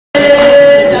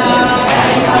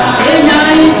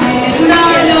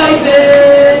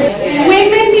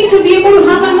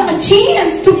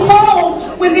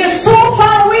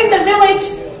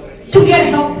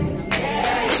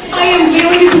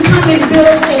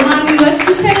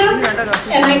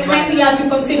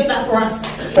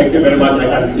Thank you very much. I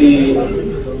can see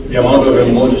the amount of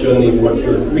emotion in what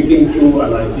you're speaking to,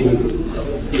 and I think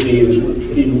it is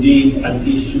indeed an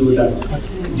issue that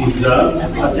deserves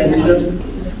attention,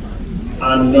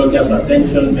 and not just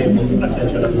attention, maybe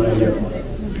attention at my level.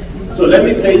 So let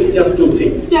me say just two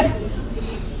things. Yes.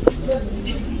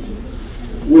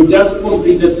 We just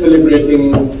completed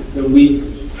celebrating the week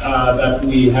that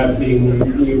we've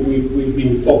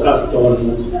been focused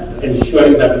on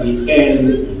ensuring that we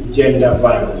end gender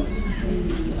violence.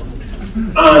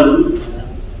 And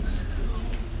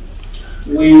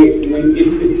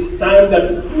it's time that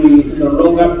we no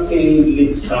longer pay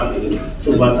lip service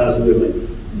to matters women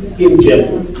in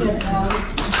general.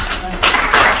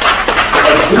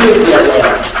 As you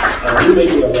may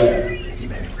be aware,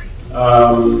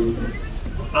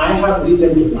 I have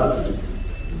written to Parliament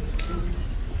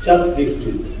just this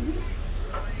week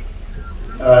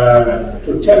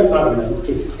to tell Parliament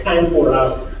it's time for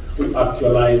us to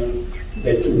actualize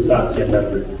the 2/3 gender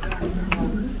rule.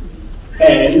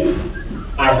 And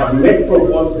I have made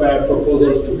proposals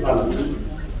to Parliament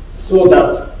so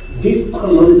that this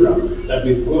conundrum that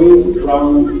we're going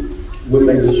around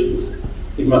women issues,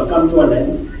 it must come to an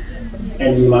end,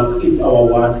 and we must keep our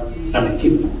word and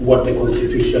keep what the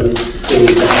Constitution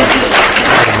says.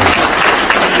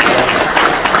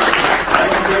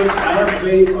 I am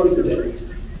very confident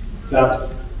that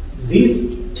this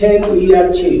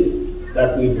 10-year chase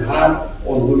that we've had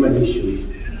on women issues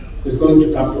is going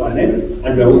to come to an end,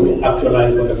 and we're going to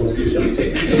actualize what the Constitution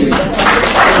says.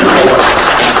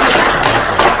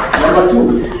 Number two,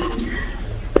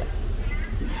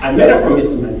 I made a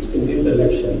commitment in this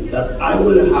election that I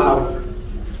will have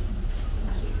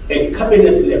a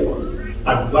cabinet level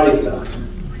advisor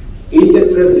in the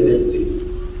presidency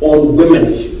on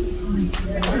women issues.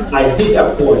 I did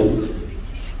appoint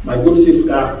my good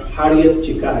sister Harriet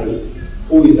Chikai,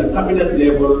 who is a cabinet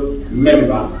level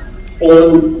member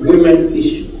on women's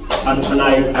issues. And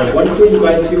I want to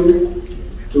invite you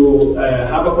to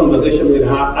have a conversation with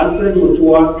her. Alfred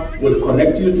Mutua will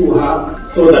connect you to her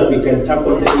so that we can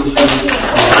tackle the issue.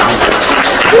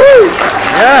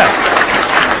 Yes.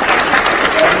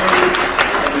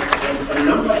 And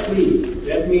number three,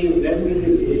 let me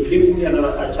give me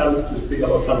a chance to speak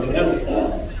about something else.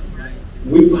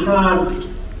 We've had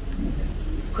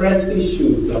press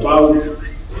issues about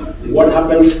what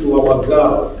happens to our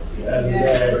girls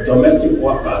and domestic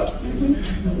workers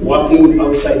working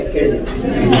outside Kenya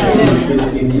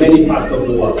in many parts of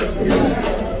the world.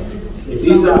 It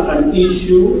is an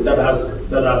issue that has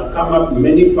come up.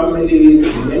 Many families,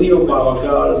 many of our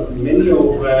girls, many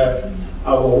of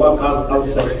our workers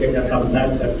outside Kenya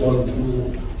sometimes have gone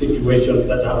through situations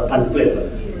that are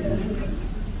unpleasant.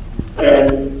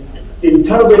 And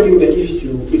interrogating the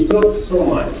issue is not so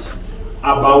much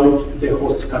about the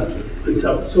host countries, it's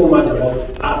so much about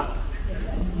us.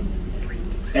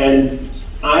 And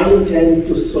I intend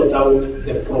to sort out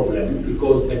the problem,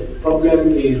 because the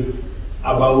problem is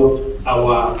about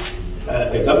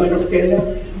the government of Kenya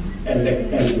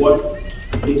and what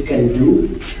it can do,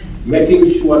 making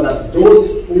sure that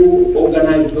those who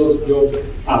organize those jobs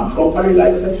are properly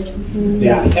licensed, they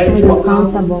are held to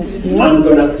account, and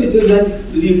when a citizen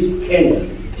leaves Kenya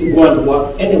to go and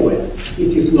work anywhere,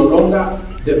 it is no longer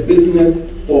the business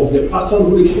of the person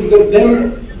who recruited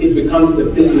them, it becomes the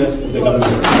business of the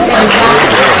government.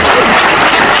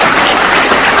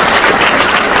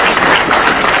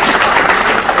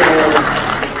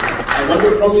 I want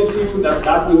to promise you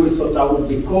that we will sort out,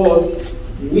 because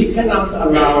we cannot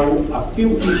allow a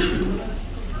few issues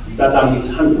that are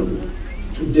mishandled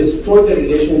to destroy the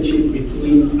relationship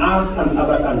between us and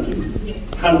other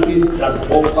countries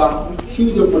that offer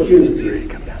huge opportunities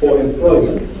for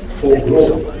employment, for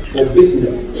growth, for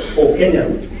business, for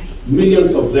Kenyans,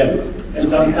 millions of them. And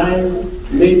sometimes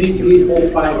maybe 3, 4,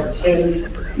 5, 10,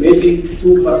 maybe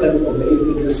 2% of the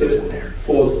incidences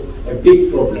cause a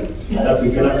big problem that we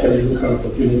can actually lose an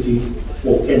opportunity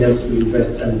for Kenyans to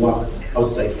invest and work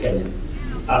outside Kenya.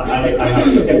 I have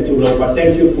taken too long, but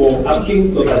thank you for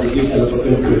asking so that it gives an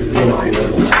opportunity to explain.